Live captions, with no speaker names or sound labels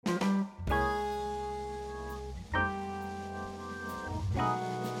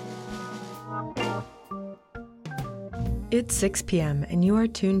It's 6 p.m. and you are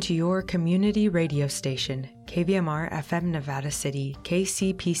tuned to your community radio station, KVMR FM Nevada City,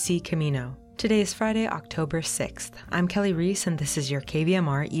 KCPC Camino. Today is Friday, October 6th. I'm Kelly Reese and this is your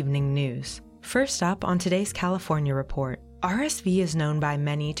KVMR Evening News. First up on today's California Report, RSV is known by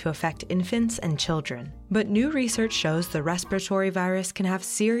many to affect infants and children, but new research shows the respiratory virus can have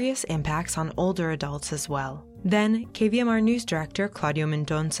serious impacts on older adults as well. Then, KVMR News Director Claudio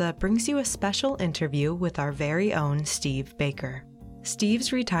Mendonça brings you a special interview with our very own Steve Baker.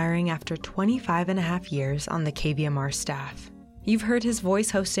 Steve's retiring after 25 and a half years on the KVMR staff. You've heard his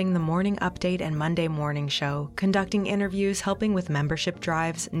voice hosting the Morning Update and Monday Morning Show, conducting interviews, helping with membership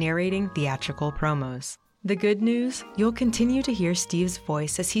drives, narrating theatrical promos. The good news? You'll continue to hear Steve's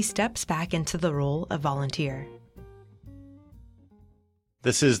voice as he steps back into the role of volunteer.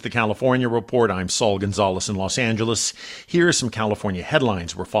 This is the California Report. I'm Saul Gonzalez in Los Angeles. Here are some California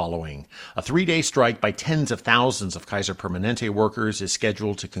headlines we're following. A 3-day strike by tens of thousands of Kaiser Permanente workers is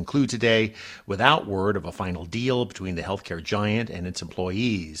scheduled to conclude today without word of a final deal between the healthcare giant and its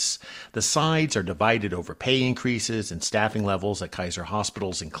employees. The sides are divided over pay increases and staffing levels at Kaiser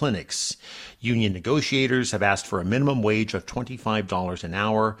hospitals and clinics. Union negotiators have asked for a minimum wage of $25 an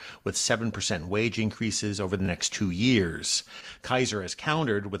hour with 7% wage increases over the next 2 years. Kaiser has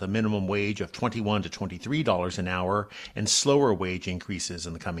countered with a minimum wage of $21 to $23 an hour and slower wage increases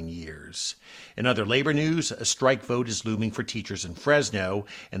in the coming years. In other labor news, a strike vote is looming for teachers in Fresno,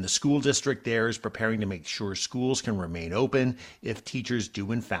 and the school district there is preparing to make sure schools can remain open if teachers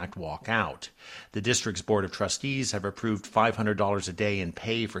do in fact walk out. The district's Board of Trustees have approved $500 a day in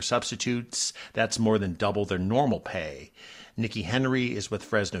pay for substitutes. That's more than double their normal pay. Nikki Henry is with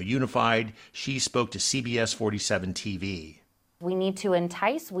Fresno Unified. She spoke to CBS 47 TV. We need to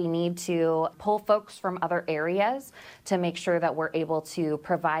entice, we need to pull folks from other areas to make sure that we're able to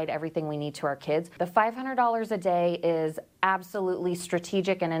provide everything we need to our kids. The $500 a day is absolutely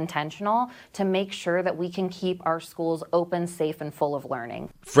strategic and intentional to make sure that we can keep our schools open, safe, and full of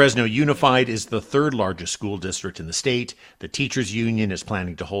learning. Fresno Unified is the third largest school district in the state. The teachers union is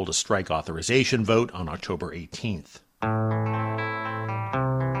planning to hold a strike authorization vote on October 18th.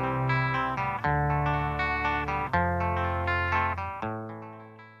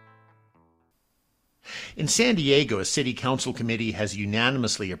 In San Diego, a city council committee has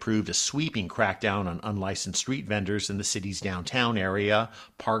unanimously approved a sweeping crackdown on unlicensed street vendors in the city's downtown area,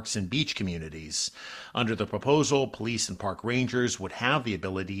 parks, and beach communities. Under the proposal, police and park rangers would have the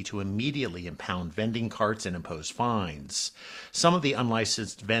ability to immediately impound vending carts and impose fines. Some of the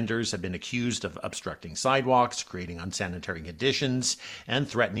unlicensed vendors have been accused of obstructing sidewalks, creating unsanitary conditions, and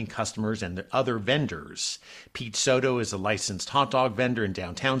threatening customers and other vendors. Pete Soto is a licensed hot dog vendor in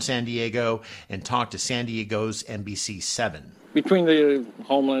downtown San Diego and talked to San Diego's NBC7. Between the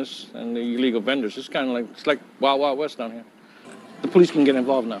homeless and the illegal vendors, it's like Wild Wild West down here. The police can get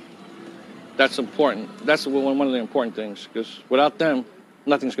involved now. That's important. That's one of the important things, because without them,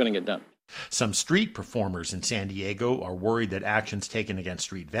 nothing's going to get done. Some street performers in San Diego are worried that actions taken against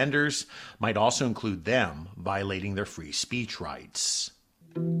street vendors might also include them violating their free speech rights.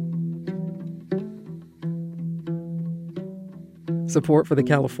 Support for the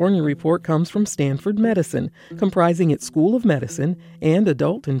California Report comes from Stanford Medicine, comprising its School of Medicine and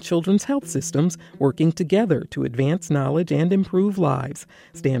adult and children's health systems working together to advance knowledge and improve lives.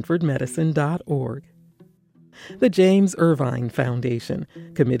 StanfordMedicine.org. The James Irvine Foundation,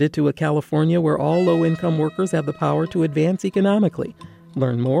 committed to a California where all low-income workers have the power to advance economically.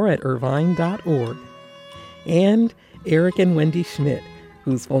 Learn more at irvine.org. And Eric and Wendy Schmidt,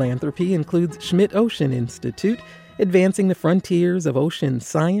 whose philanthropy includes Schmidt Ocean Institute, advancing the frontiers of ocean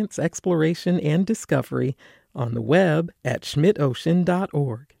science, exploration, and discovery on the web at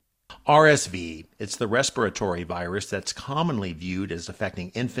schmidtocean.org. RSV, it's the respiratory virus that's commonly viewed as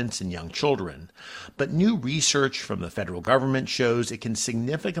affecting infants and young children. But new research from the federal government shows it can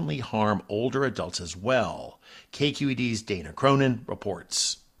significantly harm older adults as well. KQED's Dana Cronin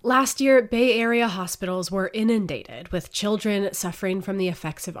reports. Last year, Bay Area hospitals were inundated with children suffering from the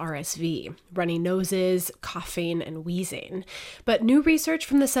effects of RSV, runny noses, coughing, and wheezing. But new research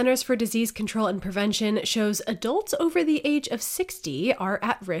from the Centers for Disease Control and Prevention shows adults over the age of 60 are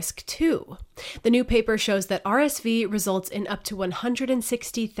at risk too. The new paper shows that RSV results in up to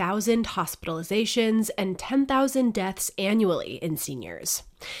 160,000 hospitalizations and 10,000 deaths annually in seniors.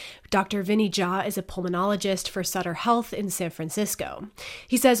 Dr. Vinny Jha is a pulmonologist for Sutter Health in San Francisco.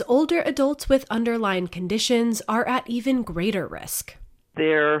 He says older adults with underlying conditions are at even greater risk.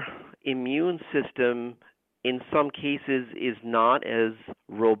 Their immune system, in some cases, is not as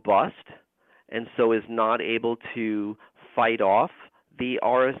robust and so is not able to fight off the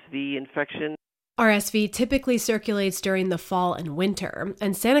RSV infection. RSV typically circulates during the fall and winter,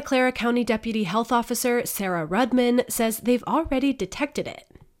 and Santa Clara County Deputy Health Officer Sarah Rudman says they've already detected it.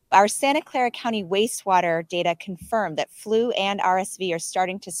 Our Santa Clara County wastewater data confirm that flu and RSV are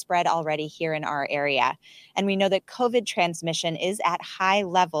starting to spread already here in our area. And we know that COVID transmission is at high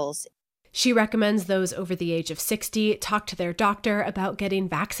levels. She recommends those over the age of 60 talk to their doctor about getting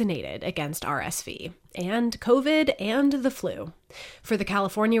vaccinated against RSV and COVID and the flu. For the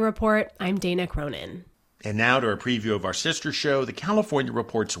California Report, I'm Dana Cronin. And now to a preview of our sister show, the California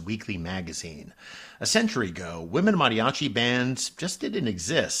Report's weekly magazine. A century ago, women mariachi bands just didn't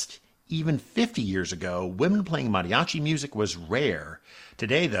exist. Even 50 years ago, women playing mariachi music was rare.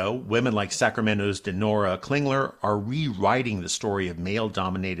 Today, though, women like Sacramento's Denora Klingler are rewriting the story of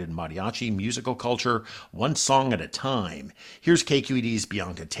male-dominated mariachi musical culture one song at a time. Here's KQED's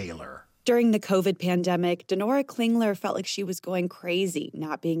Bianca Taylor. During the COVID pandemic, Denora Klingler felt like she was going crazy,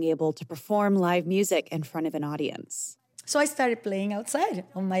 not being able to perform live music in front of an audience. So I started playing outside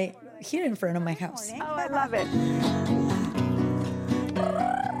here in front of my house. Oh, I love it.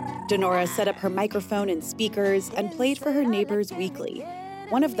 Denora set up her microphone and speakers and played for her neighbors weekly.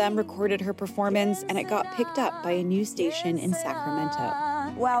 One of them recorded her performance, and it got picked up by a news station in Sacramento.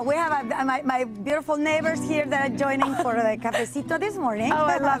 Well, we have my beautiful neighbors here that are joining for the cafecito this morning. Oh,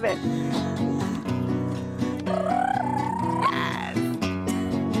 I love it.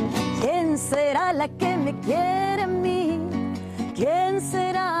 ¿Quién será la que me quiere a mí? ¿Quién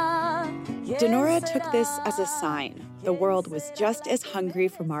será? Denora took this as a sign. The world was just as hungry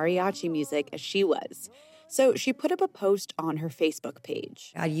for mariachi music as she was. So she put up a post on her Facebook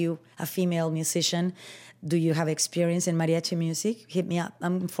page. Are you a female musician? Do you have experience in mariachi music? Hit me up.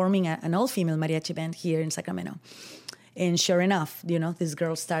 I'm forming an all-female mariachi band here in Sacramento. And sure enough, these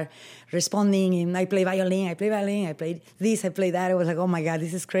girls start responding. And I play violin, I play this, I play that. I was like, oh my God,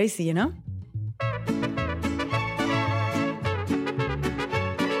 this is crazy,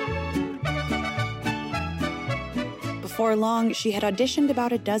 Before long, she had auditioned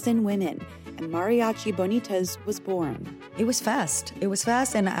about a dozen women, and Mariachi Bonitas was born. It was fast,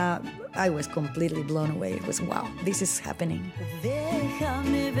 and I was completely blown away. It was, wow, this is happening.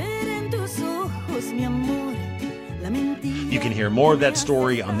 You can hear more of that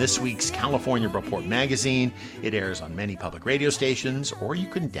story on this week's California Report magazine. It airs on many public radio stations, or you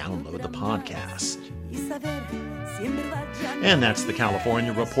can download the podcast. And that's the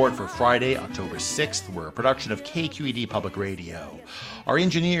California Report for Friday, October 6th. We're a production of KQED Public Radio. Our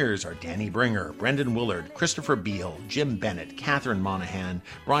engineers are Danny Bringer, Brendan Willard, Christopher Beal, Jim Bennett, Catherine Monahan,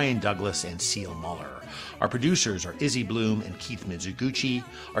 Brian Douglas, and Seal Muller. Our producers are Izzy Bloom and Keith Mizuguchi.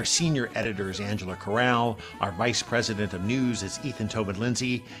 Our senior editor is Angela Corral. Our vice president of news is Ethan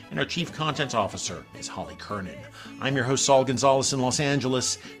Tobin-Lindsay. And our chief content officer is Holly Kernan. I'm your host, Saul Gonzalez in Los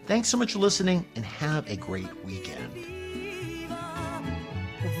Angeles. Thanks so much for listening, and have a great weekend.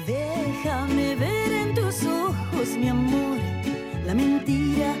 Déjame ver en tus ojos, mi amor, la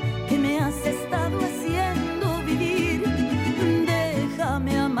mentira que me has estado haciendo vivir.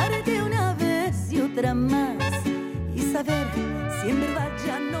 Déjame amarte una vez y otra más y saber si en verdad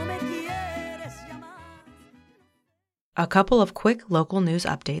ya no me quieres llamar. A couple of quick local news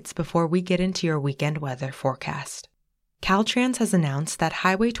updates before we get into your weekend weather forecast. Caltrans has announced that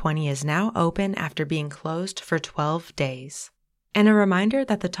Highway 20 is now open after being closed for 12 days. And a reminder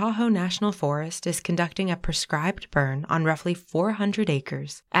that the Tahoe National Forest is conducting a prescribed burn on roughly 400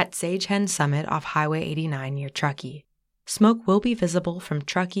 acres at Sage Hen Summit off Highway 89 near Truckee. Smoke will be visible from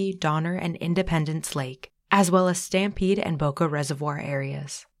Truckee, Donner, and Independence Lake, as well as Stampede and Boca Reservoir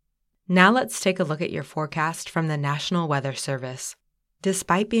areas. Now let's take a look at your forecast from the National Weather Service.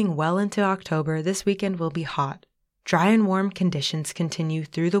 Despite being well into October, this weekend will be hot. Dry and warm conditions continue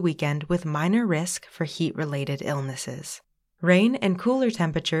through the weekend with minor risk for heat-related illnesses. Rain and cooler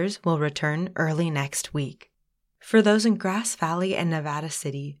temperatures will return early next week. For those in Grass Valley and Nevada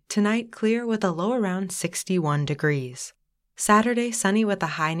City, tonight clear with a low around 61 degrees. Saturday sunny with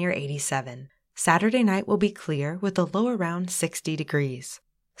a high near 87. Saturday night will be clear with a low around 60 degrees.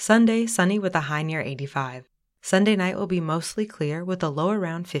 Sunday sunny with a high near 85. Sunday night will be mostly clear with a low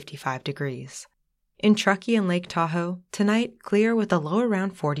around 55 degrees. In Truckee and Lake Tahoe, tonight clear with a low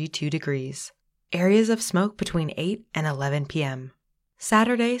around 42 degrees. Areas of smoke between 8 and 11 p.m.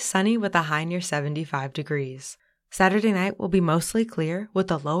 Saturday, sunny with a high near 75 degrees. Saturday night will be mostly clear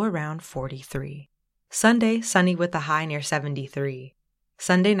with a low around 43. Sunday, sunny with a high near 73.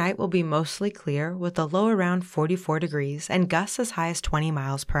 Sunday night will be mostly clear with a low around 44 degrees and gusts as high as 20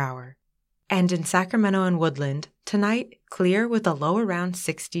 miles per hour. And in Sacramento and Woodland, tonight clear with a low around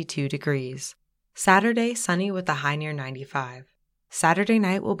 62 degrees. Saturday, sunny with a high near 95. Saturday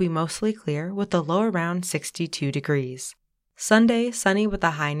night will be mostly clear with a low around 62 degrees. Sunday, sunny with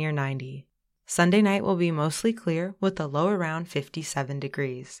a high near 90. Sunday night will be mostly clear with a low around 57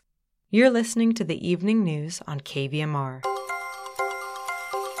 degrees. You're listening to the evening news on KVMR.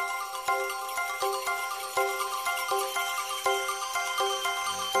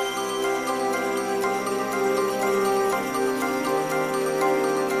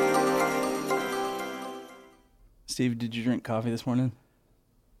 Steve, did you drink coffee this morning?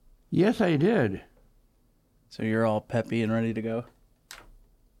 Yes, I did. So you're all peppy and ready to go?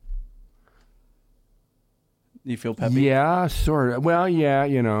 You feel peppy? Yeah, sort of. Well, yeah,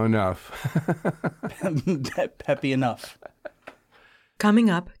 enough. Peppy enough. Coming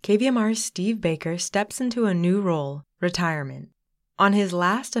up, KVMR's Steve Baker steps into a new role, retirement. On his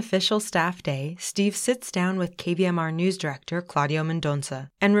last official staff day, Steve sits down with KVMR News Director Claudio Mendonça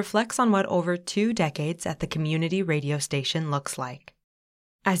and reflects on what over 2 decades at the community radio station looks like.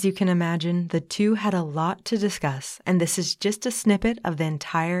 As you can imagine, the two had a lot to discuss, and this is just a snippet of the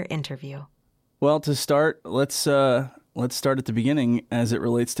entire interview. Well, to start, let's start at the beginning as it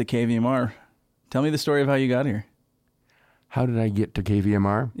relates to KVMR. Tell me the story of how you got here. How did I get to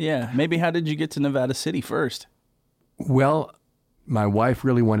KVMR? Yeah, maybe how did you get to Nevada City first? Well, my wife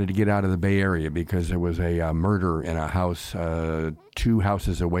really wanted to get out of the Bay Area because there was a murder in a house 2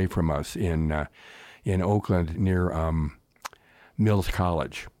 houses away from us in Oakland near Mills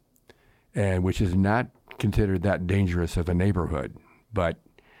College, and which is not considered that dangerous of a neighborhood, but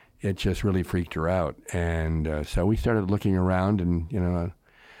it just really freaked her out. And so we started looking around, and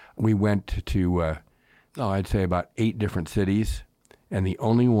we went to I'd say about 8 different cities, and the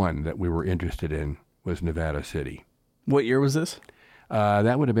only one that we were interested in was Nevada City. What year was this?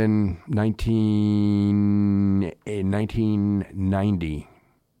 That would have been 1990.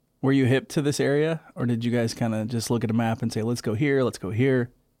 Were you hip to this area, or did you guys kind of just look at a map and say, let's go here, let's go here?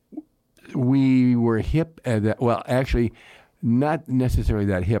 We were hip at that. Well, actually, not necessarily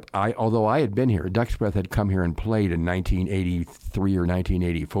that hip. Although I had been here, Duck's Breath had come here and played in 1983 or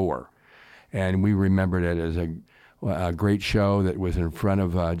 1984. And we remembered it as a great show that was in front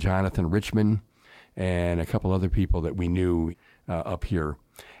of Jonathan Richman and a couple other people that we knew up here.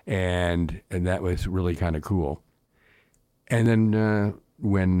 And that was really kind of cool. And then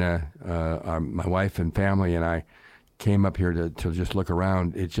when my wife and family and I came up here to just look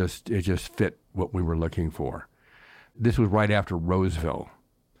around, it just fit what we were looking for. This was right after Roseville,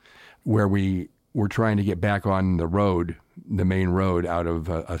 where we were trying to get back on the road, the main road, out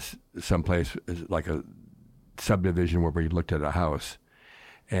of someplace like a subdivision where we looked at a house.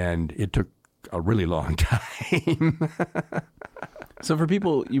 And it took a really long time. So for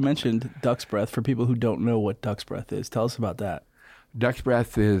people, you mentioned Duck's Breath. For people who don't know what Duck's Breath is, tell us about that. Duck's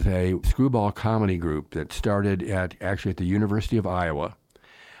Breath is a screwball comedy group that started at the University of Iowa.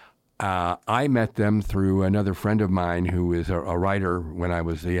 I met them through another friend of mine who is a writer when I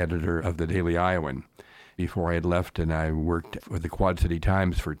was the editor of the Daily Iowan before I had left, and I worked with the Quad City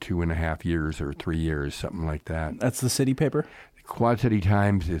Times for 2.5 years or 3 years, something like that. That's the city paper? The Quad City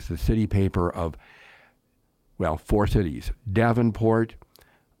Times is the city paper of, 4 cities: Davenport,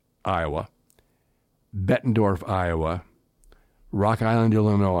 Iowa, Bettendorf, Iowa, Rock Island,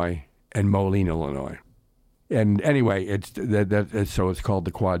 Illinois, and Moline, Illinois. And anyway, so it's called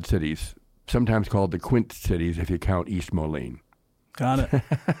the Quad Cities, sometimes called the Quint Cities if you count East Moline. Got it.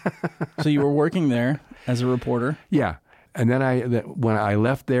 So you were working there as a reporter? Yeah. And then when I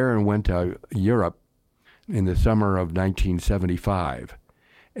left there and went to Europe in the summer of 1975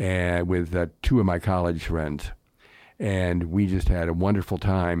 with 2 of my college friends, and we just had a wonderful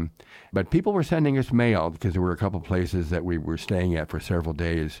time. But people were sending us mail because there were a couple places that we were staying at for several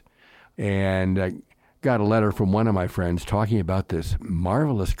days. And I got a letter from one of my friends talking about this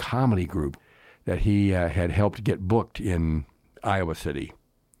marvelous comedy group that he had helped get booked in Iowa City.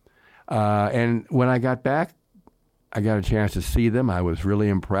 And when I got back, I got a chance to see them. I was really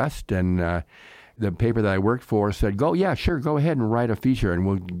impressed. And the paper that I worked for said, go ahead and write a feature and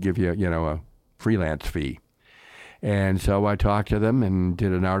we'll give you, a freelance fee. And so I talked to them and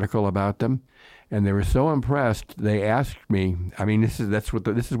did an article about them, and they were so impressed. They asked me. I mean, this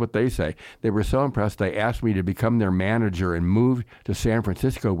is what they say. They were so impressed. They asked me to become their manager and move to San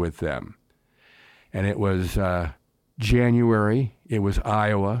Francisco with them. And it was January. It was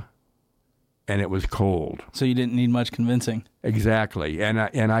Iowa, and it was cold. So you didn't need much convincing. Exactly. And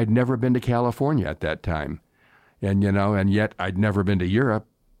I'd never been to California at that time, and yet I'd never been to Europe.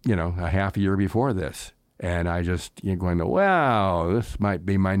 A half a year before this. And I just going, wow, this might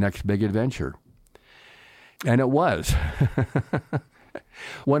be my next big adventure. And it was.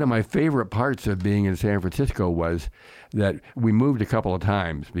 One of my favorite parts of being in San Francisco was that we moved a couple of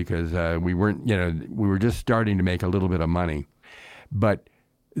times because we were just starting to make a little bit of money. But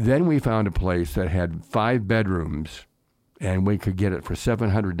then we found a place that had 5 bedrooms, and we could get it for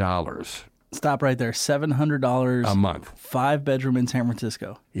 $700. Stop right there. $700 a month. 5-bedroom in San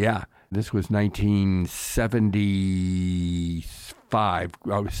Francisco. Yeah. This was 76,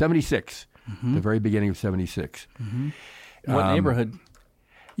 the very beginning of 76. Mm-hmm. What neighborhood?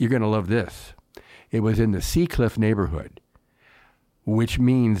 You're going to love this. It was in the Seacliff neighborhood, which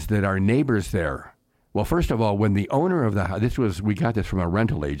means that our neighbors there, well, first of all, when the owner of the house, we got this from a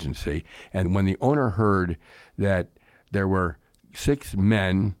rental agency, and when the owner heard that there were 6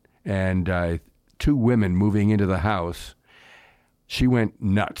 men and 2 women moving into the house, she went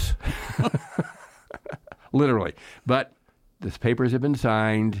nuts. Literally. But the papers had been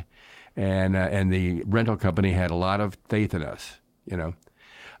signed, and the rental company had a lot of faith in us, you know.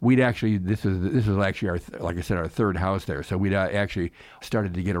 We'd actually, this was actually like I said, our 3rd house there. So we'd actually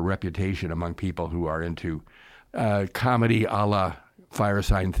started to get a reputation among people who are into comedy a la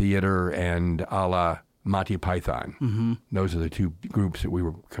Firesign Theater and a la Monty Python. Mm-hmm. Those are the 2 groups that we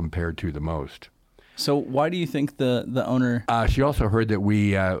were compared to the most. So why do you think the owner... she also heard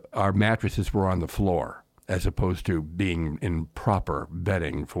that our mattresses were on the floor as opposed to being in proper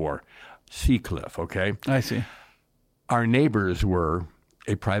bedding for Seacliff, okay? I see. Our neighbors were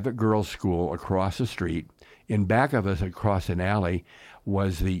a private girls' school across the street. In back of us, across an alley,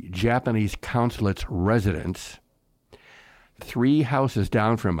 was the Japanese consulate's residence. 3 houses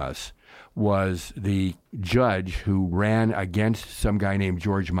down from us was the judge who ran against some guy named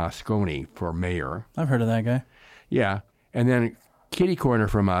George Moscone for mayor. I've heard of that guy. Yeah. And then kitty corner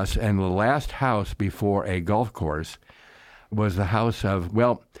from us, and the last house before a golf course, was the house of,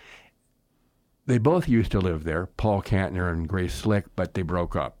 well, they both used to live there, Paul Kantner and Grace Slick, but they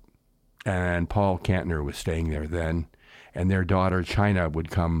broke up. And Paul Kantner was staying there then, and their daughter, China, would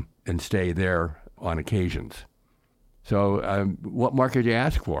come and stay there on occasions. So what more could you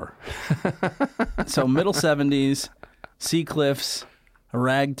ask for? So middle 70s, Seacliffs, a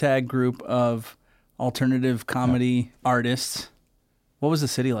ragtag group of alternative comedy artists. What was the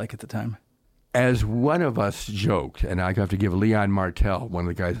city like at the time? As one of us joked, and I have to give Leon Martel, one of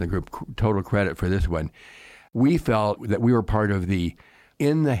the guys in the group, total credit for this one, we felt that we were part of the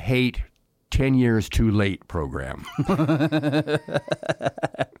In the Hate 10 Years Too Late program.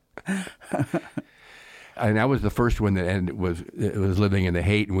 And I was the first one that was living in the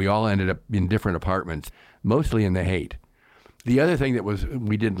Haight, and we all ended up in different apartments, mostly in the Haight. The other thing that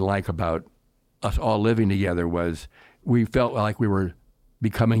we didn't like about us all living together was we felt like we were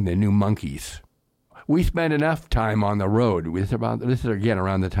becoming the New Monkees. We spent enough time on the road. This is again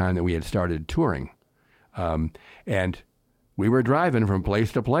around the time that we had started touring, and we were driving from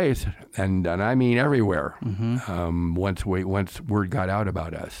place to place, and I mean everywhere. Mm-hmm. Once word got out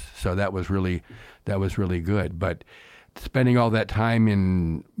about us, so that was really good. But spending all that time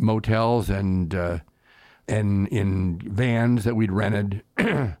in motels and in vans that we'd rented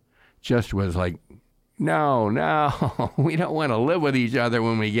just was like, no, we don't want to live with each other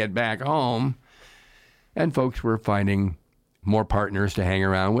when we get back home. And folks were finding more partners to hang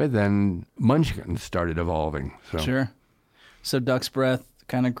around with, and Munchkins started evolving. So. Sure. So Duck's Breath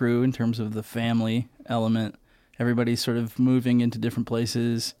kind of grew in terms of the family element. Everybody's sort of moving into different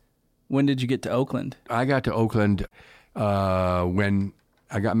places. When did you get to Oakland? I got to Oakland when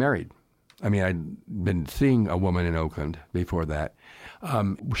I got married. I mean, I'd been seeing a woman in Oakland before that.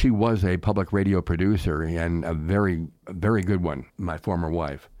 She was a public radio producer and a very, very good one, my former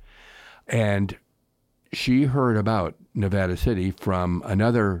wife. And she heard about Nevada City from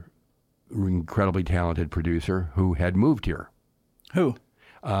another incredibly talented producer who had moved here. Who?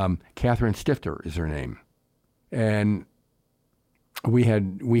 Catherine Stifter is her name. And we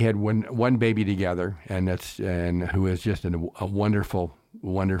had one baby together, and who is just a wonderful,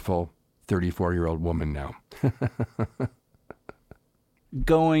 wonderful 34-year-old woman now.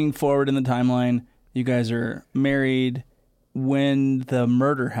 Going forward in the timeline, you guys are married when the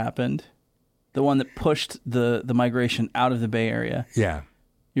murder happened, the one that pushed the migration out of the Bay Area. Yeah.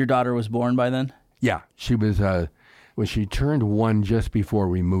 Your daughter was born by then? Yeah. She was, when she turned 1 just before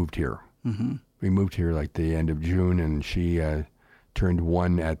we moved here. Mm-hmm. We moved here like the end of June, and she turned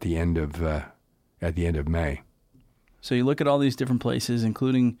 1 at the end of May. So you look at all these different places,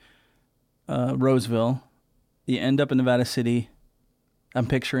 including Roseville. You end up in Nevada City. I'm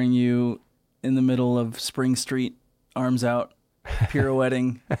picturing you in the middle of Spring Street, arms out,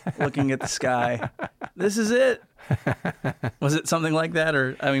 pirouetting, looking at the sky. This is it. Was it something like that?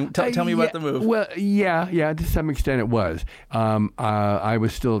 Or, I mean, tell me about the move. Well, yeah, to some extent it was. I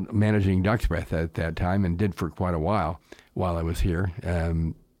was still managing Duck's Breath at that time and did for quite a while I was here.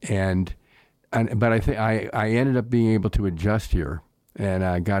 But I think I ended up being able to adjust here, and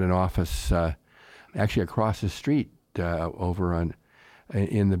I got an office actually across the street over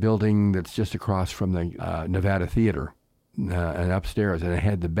in the building that's just across from the Nevada Theater and upstairs, and it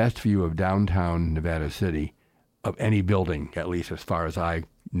had the best view of downtown Nevada City of any building, at least as far as I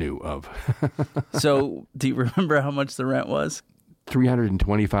knew of. So, do you remember how much the rent was?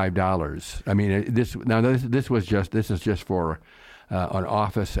 $325. I mean, this is just for an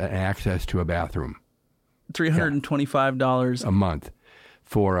office and access to a bathroom. $325 a month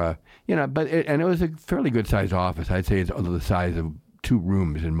for but it was a fairly good sized office. I'd say it's the size of 2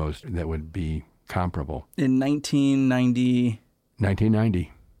 rooms in most that would be comparable. In 1990.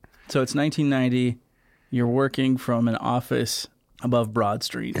 1990. So it's 1990. You're working from an office above Broad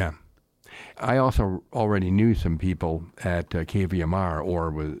Street. Yeah. I also already knew some people at KVMR,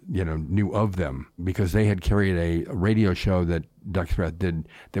 or knew of them, because they had carried a radio show that Duck's Breath did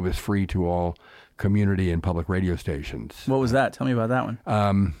that was free to all community and public radio stations. What was that? Tell me about that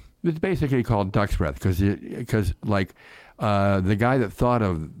one. It's basically called Duck's Breath because the guy that thought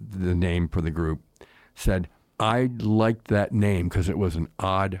of the name for the group said, I liked that name because it was an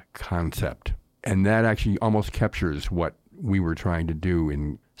odd concept. And that actually almost captures what we were trying to do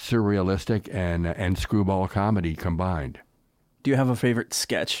in surrealistic and screwball comedy combined. Do you have a favorite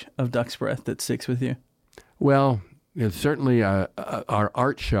sketch of Duck's Breath that sticks with you? Well, it's certainly our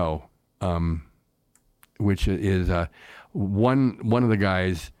art show, which is one of the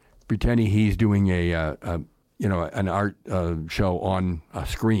guys pretending he's doing an art show on a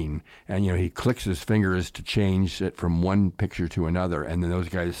screen, and he clicks his fingers to change it from one picture to another, and then those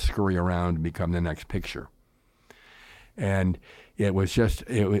guys scurry around and become the next picture. And it was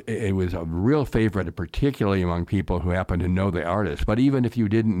it was a real favorite, particularly among people who happen to know the artist. But even if you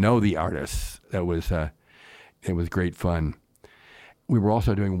didn't know the artists, it was great fun. We were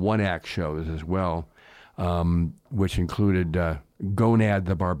also doing one-act shows as well, which included Gonad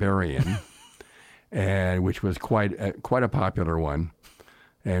the Barbarian, and which was quite a popular one.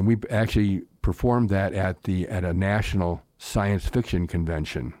 And we actually performed that at a national science fiction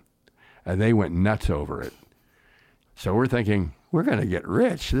convention. They went nuts over it. So we're thinking, we're going to get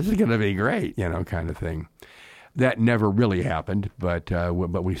rich. This is going to be great, kind of thing. That never really happened, but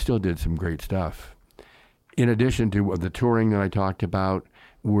we still did some great stuff. In addition to the touring that I talked about,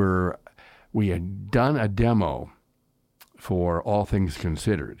 we had done a demo for All Things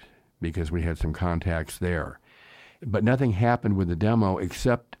Considered because we had some contacts there. But nothing happened with the demo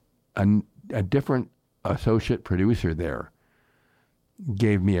except a different associate producer there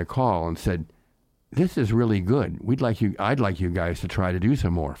gave me a call and said, this is really good. I'd like you guys to try to do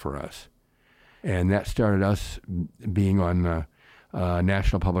some more for us. And that started us being on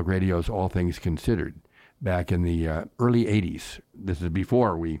National Public Radio's All Things Considered back in the early 80s. This is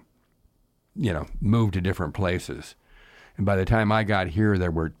before we, moved to different places. And by the time I got here,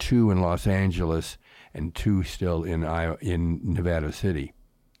 there were 2 in Los Angeles and 2 still in Nevada City.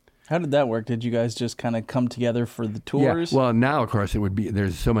 How did that work? Did you guys just kind of come together for the tours? Yeah. Well, now, of course,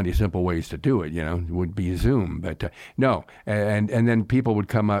 there's so many simple ways to do it, it would be Zoom. But no. And then people would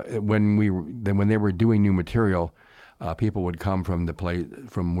come up when they were doing new material, people would come from the place,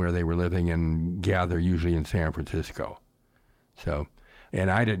 from where they were living and gather usually in San Francisco. So, and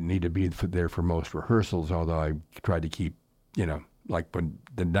I didn't need to be there for most rehearsals, although I tried to keep, like when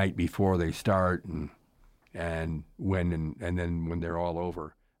the night before they start and then when they're all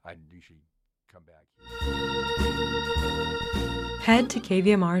over, I'd usually come back. Head to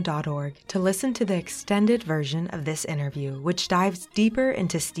kvmr.org to listen to the extended version of this interview, which dives deeper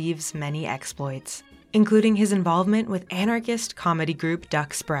into Steve's many exploits, including his involvement with anarchist comedy group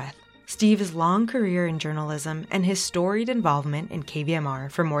Duck's Breath, Steve's long career in journalism, and his storied involvement in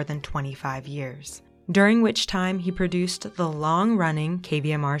KVMR for more than 25 years, during which time he produced the long-running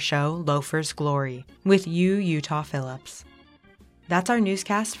KVMR show Loafer's Glory with Utah Phillips. That's our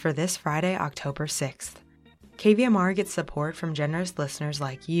newscast for this Friday, October 6th. KVMR gets support from generous listeners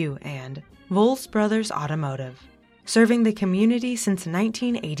like you and Volz Brothers Automotive, serving the community since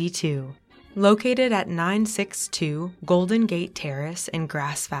 1982, located at 962 Golden Gate Terrace in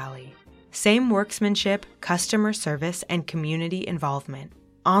Grass Valley. Same workmanship, customer service, and community involvement.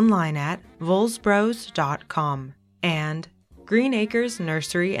 Online at volzbros.com. And Green Acres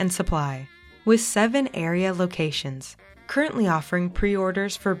Nursery and Supply, with 7 area locations, currently offering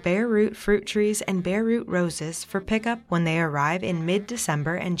pre-orders for bare root fruit trees and bare root roses for pickup when they arrive in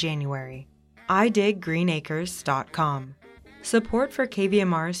mid-December and January. idiggreenacres.com. Support for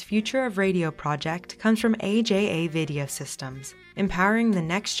KVMR's Future of Radio project comes from AJA Video Systems, empowering the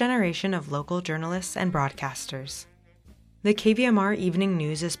next generation of local journalists and broadcasters. The KVMR Evening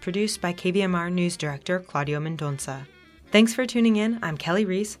News is produced by KVMR News Director Claudio Mendonça. Thanks for tuning in. I'm Kelly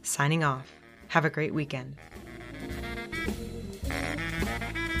Reese, signing off. Have a great weekend.